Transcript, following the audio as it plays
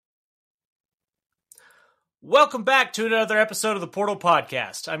Welcome back to another episode of the Portal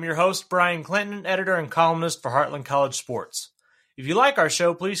Podcast. I'm your host, Bryan Clinton, editor and columnist for Heartland College Sports. If you like our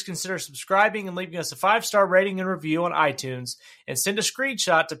show, please consider subscribing and leaving us a 5-star rating and review on iTunes, and send a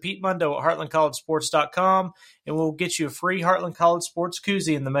screenshot to Pete Mundo at heartlandcollegesports.com, and we'll get you a free Heartland College Sports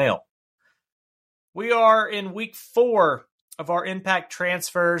koozie in the mail. We are in week 4 of our impact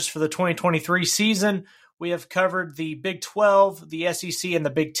transfers for the 2023 season. We have covered the Big 12, the SEC, and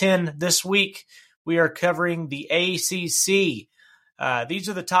the Big 10 this week. We are covering the ACC. These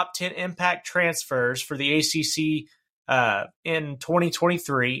are the top 10 impact transfers for the ACC in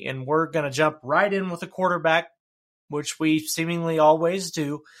 2023, and we're going to jump right in with a quarterback, which we seemingly always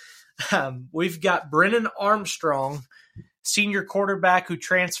do. We've got Brennan Armstrong, senior quarterback who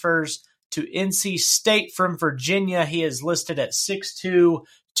transfers to NC State from Virginia. He is listed at 6'2",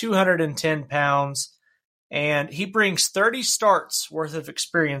 210 pounds, and he brings 30 starts worth of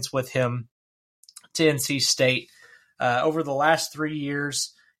experience with him to NC State over the last 3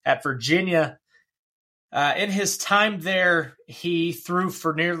 years at Virginia. In his time there, he threw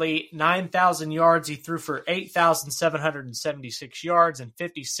for nearly 9,000 yards. He threw for 8,776 yards and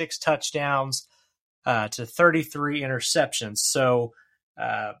 56 touchdowns to 33 interceptions. So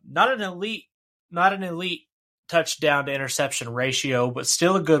not an elite touchdown to interception ratio, but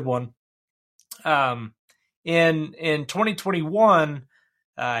still a good one. In 2021,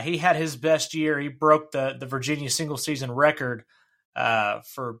 he had his best year. He broke the Virginia single-season record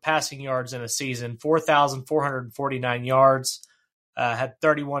for passing yards in a season, 4,449 yards, had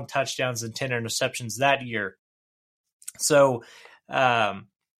 31 touchdowns and 10 interceptions that year. So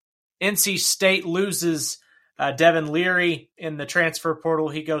NC State loses Devin Leary in the transfer portal.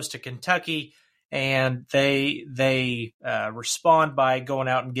 He goes to Kentucky, and they respond by going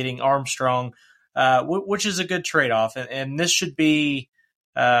out and getting Armstrong, which is a good trade-off. And this should be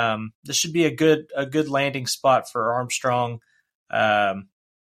a good landing spot for Armstrong.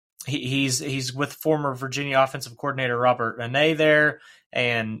 He's with former Virginia offensive coordinator Robert Nene there,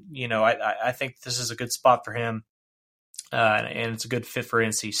 and I think this is a good spot for him, and it's a good fit for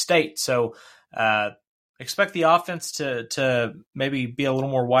NC State. So expect the offense to maybe be a little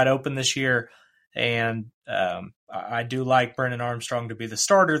more wide open this year, and I do like Brennan Armstrong to be the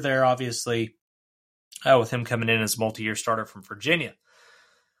starter there, obviously, with him coming in as a multi-year starter from Virginia.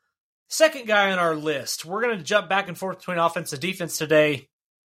 Second guy on our list, we're going to jump back and forth between offense and defense today.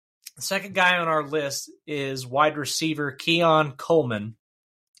 The second guy on our list is wide receiver Keon Coleman.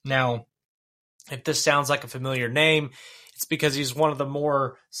 Now, if this sounds like a familiar name, it's because he's one of the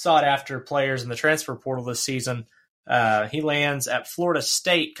more sought-after players in the transfer portal this season. He lands at Florida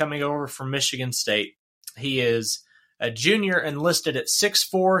State, coming over from Michigan State. He is a junior and listed at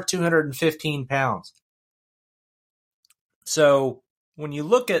 6'4", 215 pounds. So when you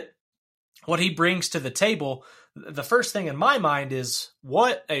look at what he brings to the table, the first thing in my mind is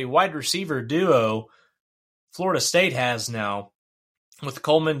what a wide receiver duo Florida State has now, with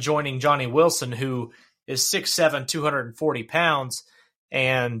Coleman joining Johnny Wilson, who is 6'7", 240 pounds.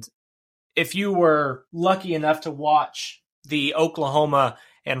 And if you were lucky enough to watch the Oklahoma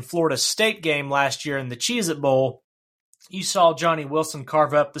and Florida State game last year in the Cheez-It Bowl, you saw Johnny Wilson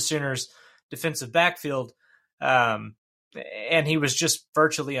carve up the Sooners' defensive backfield. And he was just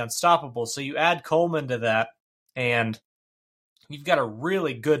virtually unstoppable. So you add Coleman to that, and you've got a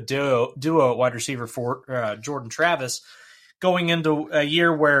really good duo at wide receiver for Jordan Travis, going into a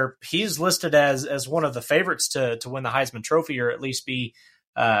year where he's listed as one of the favorites to win the Heisman Trophy, or at least be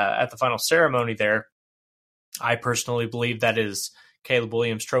at the final ceremony there. I personally believe that is Caleb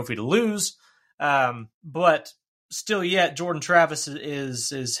Williams' trophy to lose. But still yet, Jordan Travis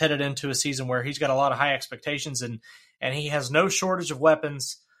is headed into a season where he's got a lot of high expectations, and he has no shortage of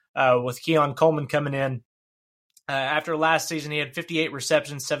weapons with Keon Coleman coming in. After last season, he had 58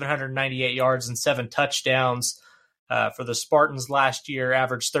 receptions, 798 yards, and 7 touchdowns. For the Spartans last year,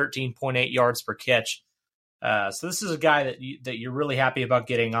 averaged 13.8 yards per catch. So this is a guy that you're really happy about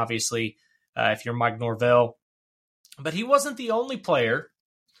getting, obviously, if you're Mike Norvell. But he wasn't the only player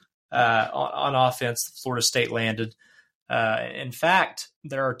on offense that Florida State landed. In fact,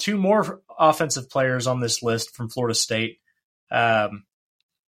 there are 2 more offensive players on this list from Florida State. I'll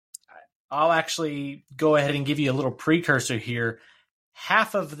actually go ahead and give you a little precursor here.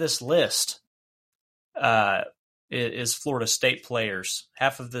 Half of this list is Florida State players.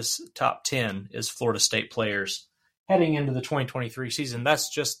 Half of this top 10 is Florida State players heading into the 2023 season. That's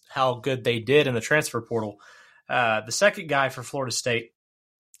just how good they did in the transfer portal. The second guy for Florida State,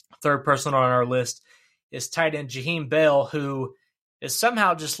 third person on our list, is tight end Jaheim Bell, who is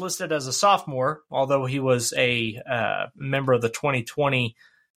somehow just listed as a sophomore, although he was a member of the 2020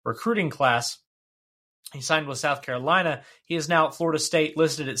 recruiting class. He signed with South Carolina. He is now at Florida State,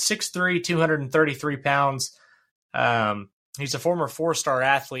 listed at 6'3", 233 pounds. He's a former 4-star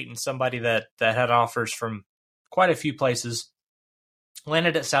athlete and somebody that had offers from quite a few places.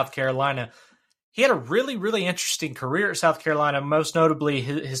 Landed at South Carolina. He had a really, really interesting career at South Carolina, most notably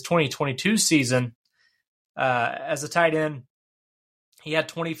his 2022 season as a tight end. He had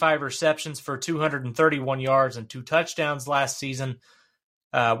 25 receptions for 231 yards and 2 touchdowns last season,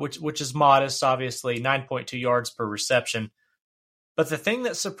 which is modest, obviously, 9.2 yards per reception. But the thing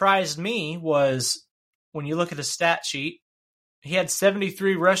that surprised me was when you look at his stat sheet, he had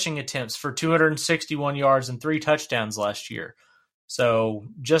 73 rushing attempts for 261 yards and 3 touchdowns last year. So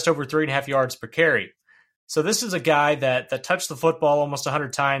just over 3.5 yards per carry. So this is a guy that touched the football almost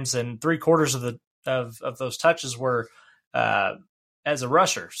 100 times, and 3/4 of those touches were as a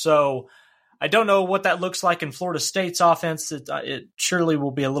rusher. So I don't know what that looks like in Florida State's offense. It surely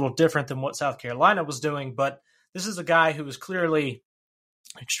will be a little different than what South Carolina was doing, but this is a guy who is clearly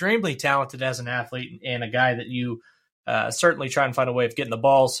extremely talented as an athlete and a guy that you certainly try and find a way of getting the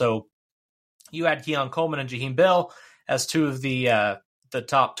ball. So you had Keon Coleman and Jaheim Bell as 2 of the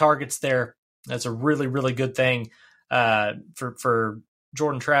top targets there. That's a really, really good thing for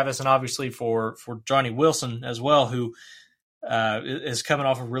Jordan Travis and obviously for Johnny Wilson as well, who is coming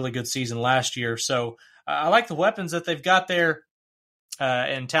off a really good season last year. So I like the weapons that they've got there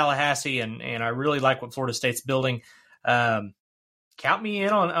in Tallahassee, and I really like what Florida State's building. Count me in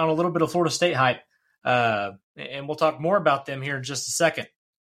on a little bit of Florida State hype, and we'll talk more about them here in just a second.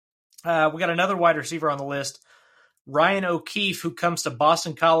 We got another wide receiver on the list, Ryan O'Keefe, who comes to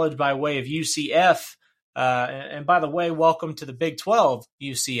Boston College by way of UCF. And by the way, welcome to the Big 12,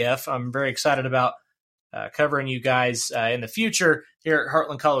 UCF. I'm very excited about covering you guys in the future here at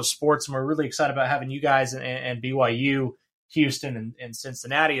Heartland College Sports, and we're really excited about having you guys and BYU, Houston, and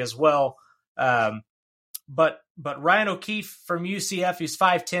Cincinnati as well. But Ryan O'Keefe from UCF, he's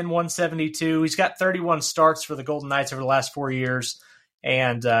 5'10", 172. He's got 31 starts for the Golden Knights over the last 4 years,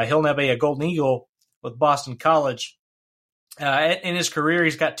 and he'll now be a Golden Eagle with Boston College. In his career,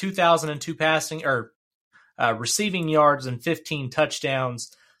 he's got 2,002 receiving yards and 15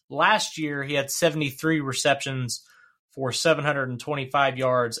 touchdowns. Last year, he had 73 receptions for 725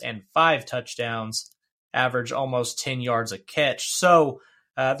 yards and 5 touchdowns, average almost 10 yards a catch. So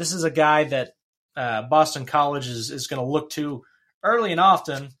this is a guy that Boston College is going to look to early and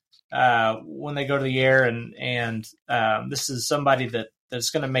often when they go to the air, and this is somebody that's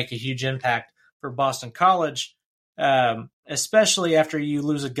going to make a huge impact for Boston College, especially after you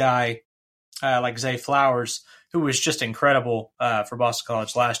lose a guy like Zay Flowers, who was just incredible for Boston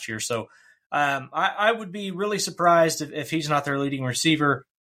College last year. So I would be really surprised if he's not their leading receiver,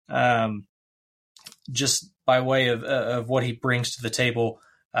 just by way of what he brings to the table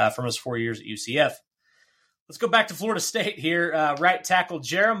from his 4 years at UCF. Let's go back to Florida State here. Right tackle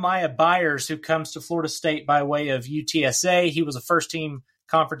Jeremiah Byers, who comes to Florida State by way of UTSA. He was a first-team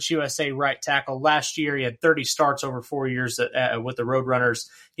Conference USA right tackle last year. He had 30 starts over 4 years with the Roadrunners.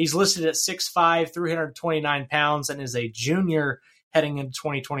 He's listed at 6'5", 329 pounds, and is a junior heading into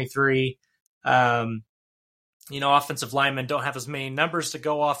 2023. Offensive linemen don't have as many numbers to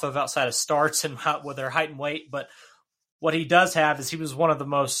go off of outside of starts and with their height and weight, but what he does have is he was one of the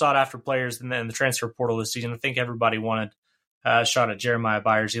most sought-after players in the transfer portal this season. I think everybody wanted a shot at Jeremiah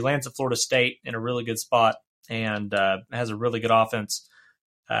Byers. He lands at Florida State in a really good spot and has a really good offense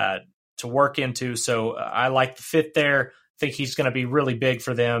to work into. So I like the fit there. I think he's going to be really big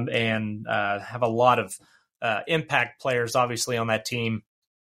for them and have a lot of impact players, obviously, on that team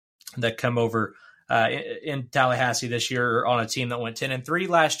that come over in Tallahassee this year on a team that went 10-3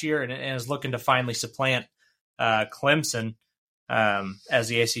 last year and is looking to finally supplant Clemson as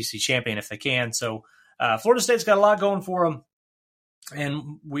the ACC champion if they can. So Florida State's got a lot going for them,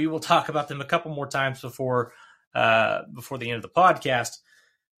 and we will talk about them a couple more times before the end of the podcast.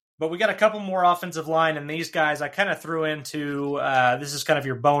 But we got a couple more offensive line, and these guys I kind of threw into this is kind of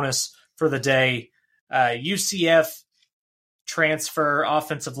your bonus for the day. UCF transfer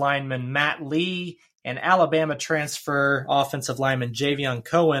offensive lineman Matt Lee and Alabama transfer offensive lineman Javion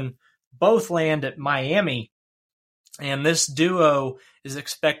Cohen both land at Miami. And this duo is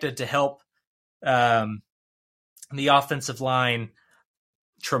expected to help the offensive line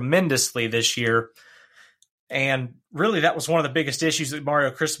tremendously this year. And really, that was one of the biggest issues that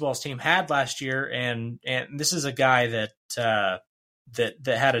Mario Cristobal's team had last year. And this is a guy that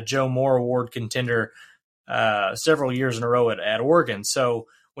had a Joe Moore Award contender several years in a row at Oregon. So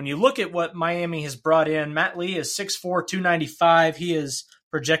when you look at what Miami has brought in, Matt Lee is 6'4", 295. He is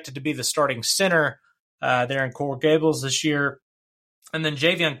projected to be the starting center there in Coral Gables this year. And then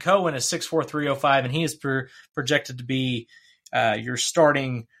Javion Cohen is 6'4", 305, and he is projected to be your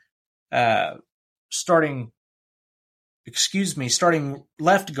starting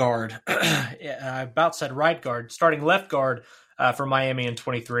left guard. I about said right guard, starting left guard for Miami in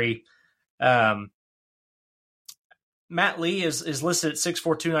 23. Matt Lee is listed at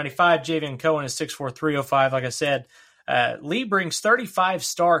 6'4", 295. Javion Cohen is 6'4", 305. Like I said, Lee brings 35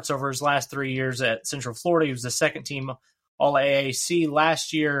 starts over his last 3 years at Central Florida. He was the second team All-AAC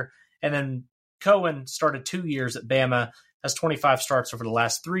last year. And then Cohen started 2 years at Bama, has 25 starts over the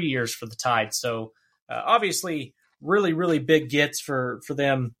last 3 years for the Tide. So obviously really, really big gets for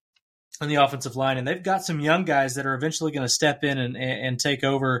them on the offensive line. And they've got some young guys that are eventually going to step in and take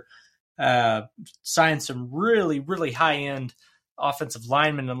over, sign some really, really high-end offensive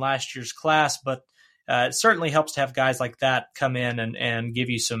linemen in last year's class. But it certainly helps to have guys like that come in and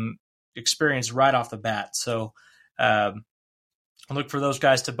give you some experience right off the bat. So I look for those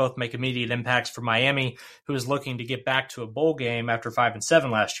guys to both make immediate impacts for Miami, who is looking to get back to a bowl game after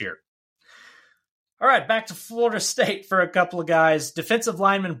 5-7 last year. All right, back to Florida State for a couple of guys. Defensive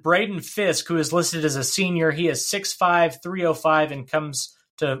lineman Braden Fisk, who is listed as a senior. He is 6'5", 305, and comes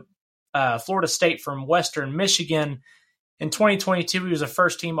to Florida State from Western Michigan. In 2022, he was a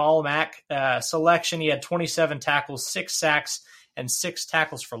first-team All-MAC selection. He had 27 tackles, 6 sacks, and 6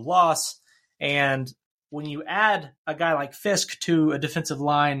 tackles for loss. And when you add a guy like Fisk to a defensive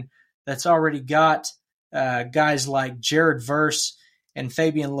line that's already got guys like Jared Verse and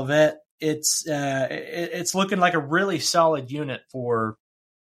Fabian Levet, it's looking like a really solid unit for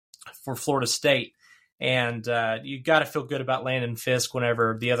Florida State. And you got to feel good about Landon Fisk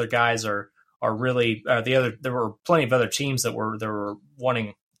whenever the other guys are really there were plenty of other teams that were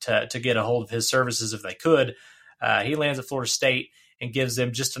wanting to get a hold of his services if they could. He lands at Florida State and gives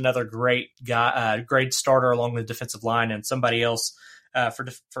them just another great starter along the defensive line and somebody else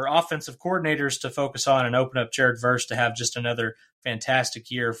for offensive coordinators to focus on and open up Jared Verse to have just another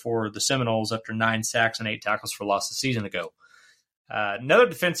fantastic year for the Seminoles after 9 sacks and 8 tackles for loss a season ago. Another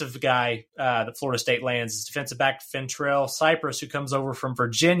defensive guy that Florida State lands is defensive back Fentrell Cypress, who comes over from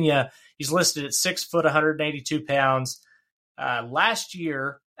Virginia. He's listed at 6 foot, 182 pounds. Last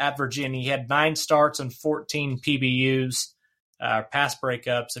year at Virginia, he had 9 starts and 14 PBUs, pass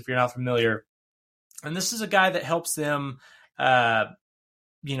breakups, if you're not familiar. And this is a guy that helps them,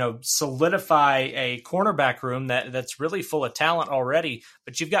 solidify a cornerback room that's really full of talent already.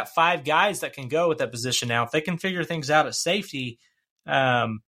 But you've got 5 guys that can go at that position now. If they can figure things out at safety,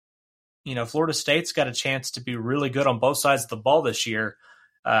 Florida State's got a chance to be really good on both sides of the ball this year.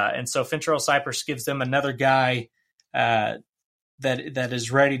 And so Fentrell Cypress gives them another guy that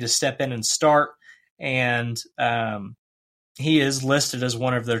is ready to step in and start. And he is listed as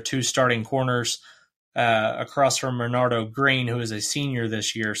one of their 2 starting corners across from Bernardo Green, who is a senior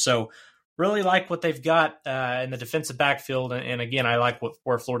this year. So really like what they've got in the defensive backfield. And again, I like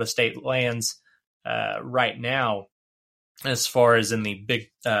where Florida State lands right now as far as in the big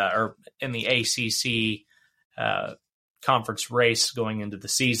or in the ACC conference race going into the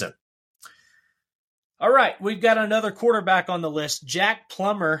season. All right, we've got another quarterback on the list, Jack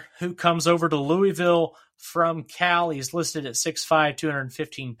Plummer, who comes over to Louisville from Cal. He's listed at 6'5",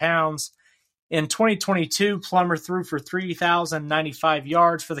 215 pounds. In 2022, Plummer threw for 3,095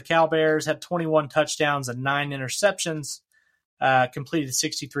 yards for the Cal Bears, had 21 touchdowns and 9 interceptions, completed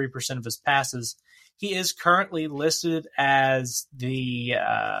 63% of his passes. He is currently listed as the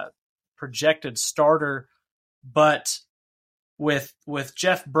projected starter, but with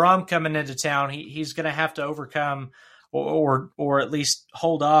Jeff Brum coming into town, he's going to have to overcome or at least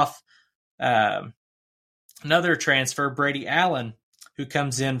hold off another transfer, Brady Allen, who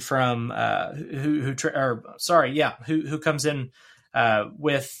comes in from who comes in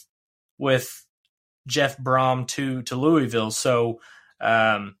with Jeff Brom to Louisville. So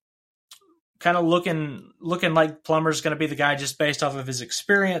kind of looking like Plummer's going to be the guy just based off of his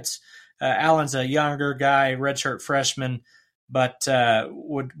experience. Allen's a younger guy, redshirt freshman, but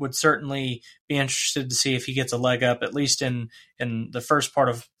would certainly be interested to see if he gets a leg up, at least in the first part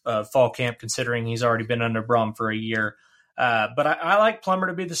of fall camp, considering he's already been under Brom for a year. But I like Plummer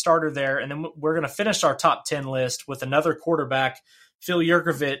to be the starter there. And then we're going to finish our top 10 list with another quarterback, Phil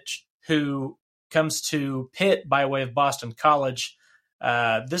Yurkovich, who comes to Pitt by way of Boston College.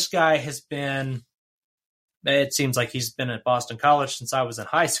 This guy it seems like he's been at Boston College since I was in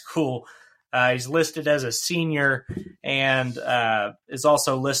high school. He's listed as a senior and is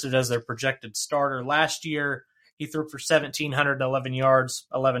also listed as their projected starter. Last year, he threw for 1,711 yards,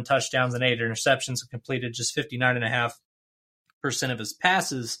 11 touchdowns, and 8 interceptions, and completed just 59.5% of his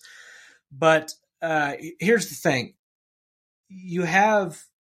passes. But here's the thing. you have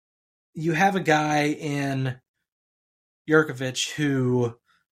a guy in Jurkovec who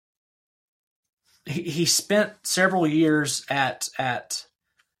he spent several years at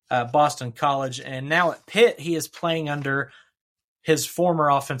Boston College, and now at Pitt he is playing under his former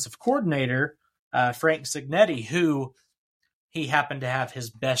offensive coordinator, Frank Cignetti, who he happened to have his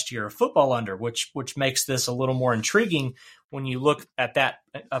best year of football under, which makes this a little more intriguing when you look at that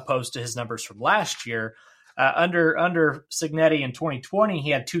opposed to his numbers from last year. Under Cignetti in 2020,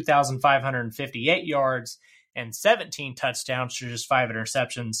 he had 2,558 yards and 17 touchdowns to just 5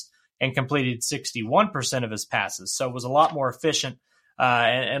 interceptions and completed 61% of his passes. So it was a lot more efficient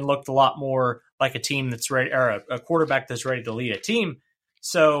and looked a lot more like a team that's ready, or a quarterback that's ready to lead a team.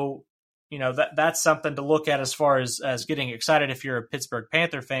 So, that's something to look at as far as getting excited if you're a Pittsburgh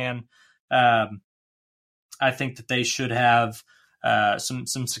Panther fan. I think that they should have some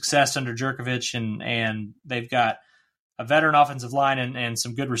success under Jurkovec, and they've got a veteran offensive line and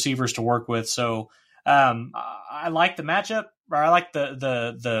some good receivers to work with. So I like the matchup, or I like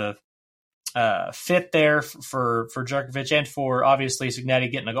the fit there for Jurkovec and for obviously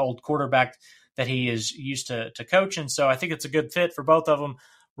Cignetti getting an old quarterback that he is used to coaching. So I think it's a good fit for both of them.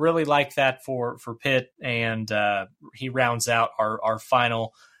 Really like that for Pitt, and he rounds out our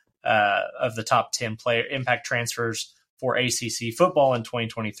final of the top 10 player impact transfers for ACC football in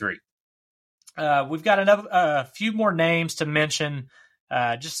 2023. We've got a few more names to mention,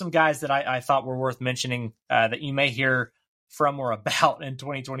 just some guys that I thought were worth mentioning that you may hear from or about in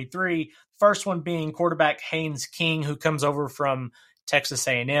 2023. First one being quarterback Haynes King, who comes over from Texas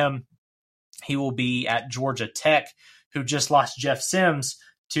A&M. He will be at Georgia Tech, who just lost Jeff Sims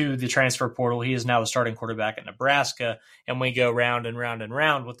to the transfer portal. He is now the starting quarterback at Nebraska, and we go round and round and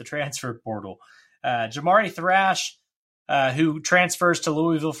round with the transfer portal. Jamari Thrash, who transfers to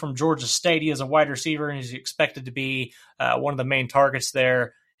Louisville from Georgia State. He is a wide receiver, and he's expected to be one of the main targets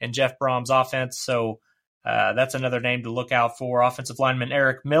there in Jeff Brom's offense. So that's another name to look out for. Offensive lineman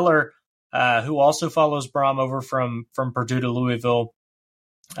Eric Miller, who also follows Brom over from Purdue to Louisville.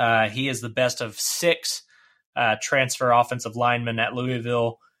 He is the best of 6 transfer offensive linemen at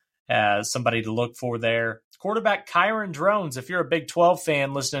Louisville. Somebody to look for there. Quarterback Kyron Drones, if you're a Big 12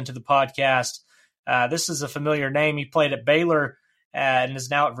 fan listening to the podcast, this is a familiar name. He played at Baylor and is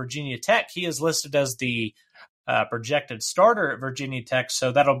now at Virginia Tech. He is listed as the projected starter at Virginia Tech,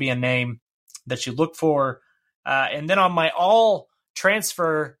 so that'll be a name that you look for. And then on my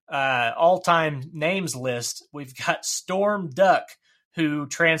all-transfer, all-time names list, we've got Storm Duck, who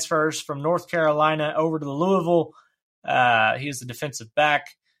transfers from North Carolina over to Louisville. He is the defensive back.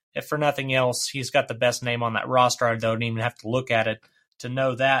 If for nothing else, he's got the best name on that roster. I don't even have to look at it to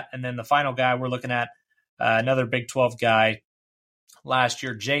know that. And then the final guy we're looking at, another Big 12 guy last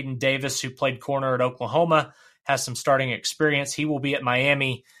year, Jaden Davis, who played corner at Oklahoma, has some starting experience. He will be at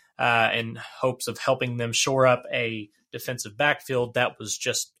Miami in hopes of helping them shore up a defensive backfield that was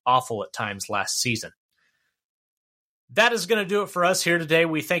just awful at times last season. That is going to do it for us here today.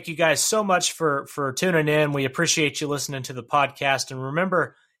 We thank you guys so much for tuning in. We appreciate you listening to the podcast. And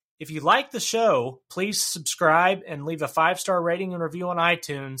remember, if you like the show, please subscribe and leave a 5-star rating and review on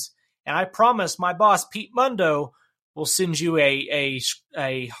iTunes. And I promise my boss, Pete Mundo, will send you a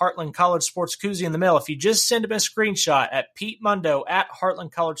Heartland College Sports koozie in the mail if you just send him a screenshot at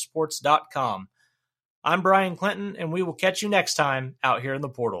petemundo@heartlandcollegesports.com. I'm Bryan Clinton, and we will catch you next time out here in the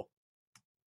portal.